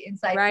energy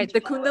inside. Right. The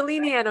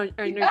Kundalini energy.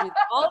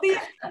 All these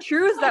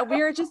truths that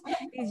we are just,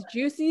 these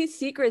juicy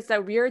secrets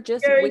that we are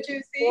just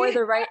waiting for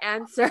the right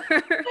answer.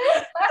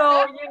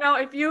 So,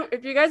 if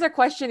you guys are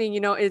questioning,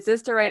 is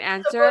this the right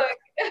answer?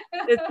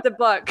 It's the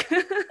book.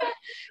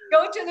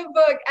 Go to the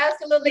book.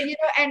 Absolutely.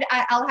 And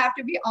I'll have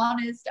to be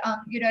honest,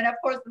 and of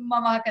course,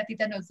 Mama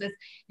Katita knows this,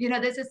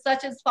 this is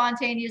such a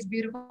spontaneous,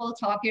 beautiful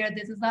talk here.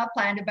 This is not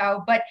planned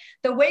about, but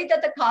the way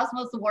that the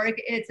cosmos work,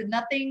 it's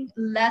nothing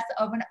less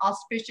of an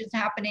auspicious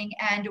happening.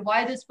 And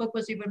why this book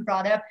was even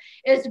brought up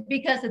is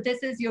because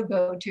this is your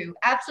go-to.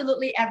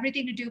 Absolutely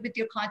everything to do with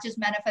your conscious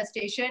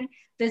manifestation.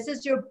 This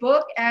is your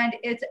book, and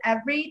it's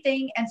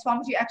everything. And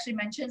Swamiji actually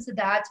mentions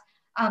that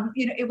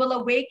it will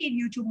awaken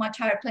you to much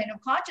higher plane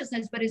of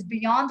consciousness, but is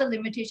beyond the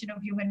limitation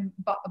of human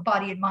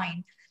body and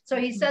mind. So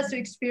he says to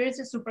experience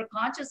the super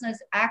consciousness,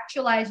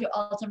 actualize your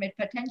ultimate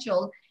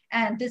potential.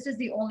 And this is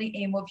the only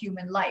aim of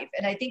human life.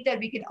 And I think that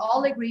we can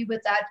all agree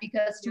with that,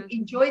 because to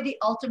enjoy the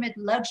ultimate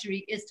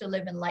luxury is to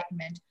live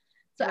enlightenment.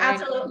 So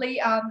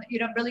absolutely, I'm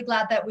really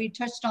glad that we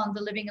touched on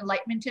the living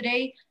enlightenment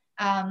today.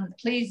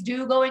 Please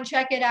do go and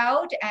check it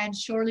out, and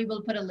surely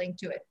we'll put a link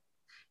to it.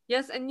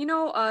 Yes, and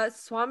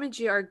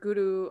Swamiji, our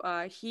guru,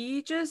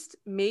 he just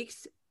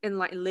makes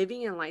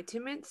living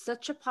enlightenment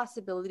such a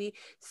possibility,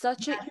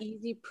 such an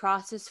easy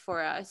process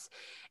for us.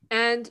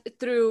 And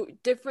through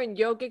different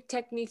yogic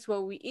techniques,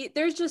 what we eat,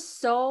 there's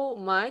just so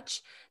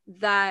much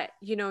that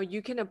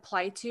you can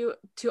apply to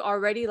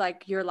already,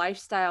 like, your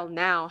lifestyle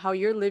now, how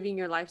you're living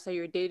your lifestyle,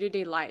 your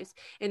day-to-day lives,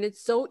 and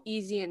it's so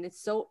easy and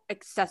it's so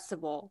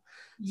accessible.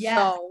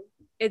 So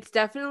it's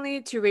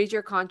definitely to raise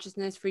your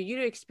consciousness, for you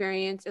to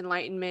experience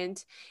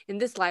enlightenment in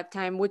this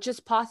lifetime, which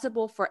is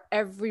possible for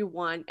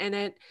everyone.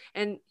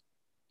 And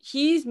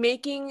he's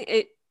making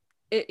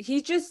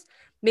he's just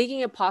making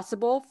it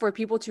possible for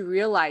people to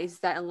realize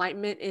that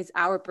enlightenment is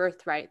our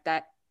birthright,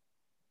 that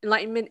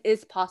enlightenment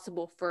is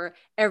possible for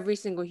every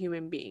single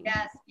human being.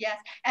 Yes.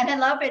 And I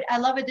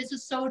love it. This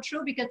is so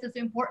true, because it's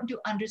important to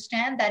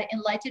understand that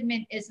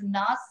enlightenment is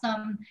not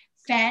some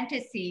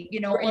fantasy,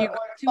 or you go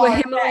to a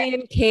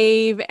Himalayan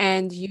cave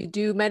and you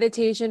do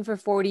meditation for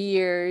 40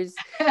 years.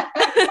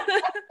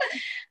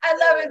 I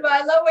love it. But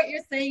I love what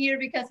you're saying here,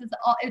 because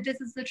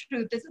this is the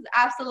truth. This is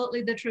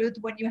absolutely the truth.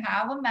 When you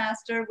have a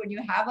master, when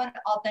you have an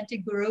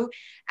authentic guru,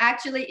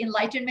 actually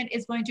enlightenment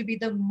is going to be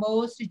the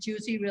most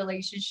juicy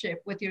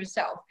relationship with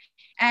yourself.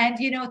 And,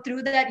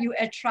 through that, you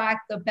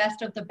attract the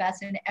best of the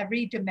best in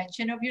every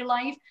dimension of your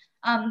life.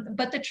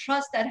 But the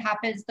trust that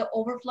happens, the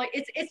overflow,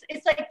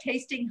 it's like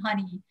tasting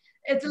honey.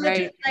 It's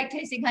literally like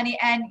tasting honey.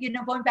 And,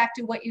 going back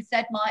to what you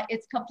said, Ma,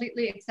 it's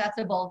completely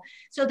accessible.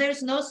 So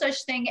there's no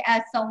such thing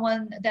as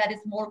someone that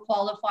is more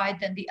qualified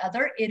than the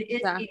other. It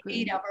is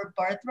indeed our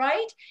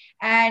birthright.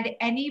 And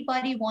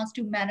anybody wants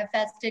to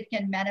manifest it,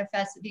 can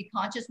manifest the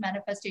conscious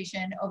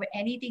manifestation of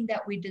anything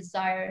that we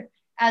desire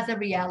as a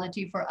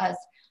reality for us.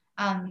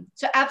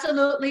 So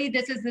absolutely,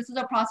 this is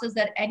a process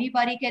that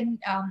anybody can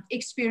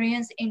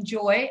experience,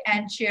 enjoy,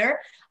 and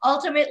share.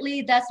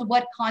 Ultimately, that's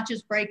what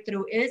conscious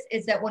breakthrough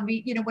is that when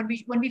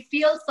we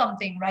feel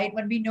something, right?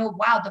 When we know,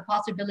 wow, the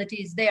possibility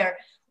is there,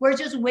 we're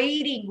just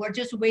waiting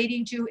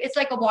to, it's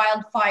like a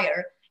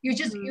wildfire. You're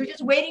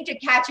just waiting to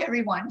catch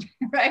everyone,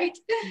 right?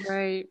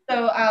 Right.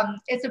 So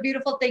it's a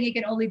beautiful thing. It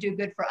can only do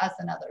good for us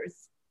and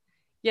others.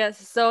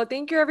 Yes. So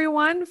thank you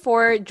everyone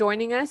for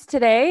joining us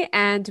today.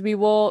 And we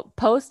will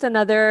post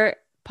another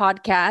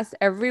podcast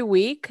every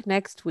week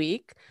next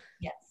week.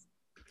 Yes.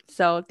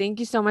 So thank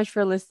you so much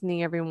for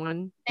listening,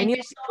 everyone. Thank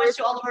you so much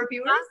to all of our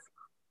viewers.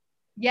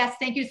 Yes,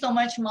 thank you so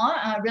much, Ma.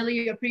 I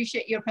really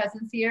appreciate your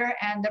presence here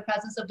and the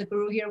presence of the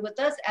guru here with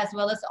us, as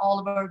well as all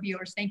of our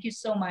viewers. Thank you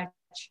so much.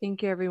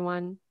 Thank you,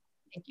 everyone.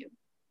 Thank you.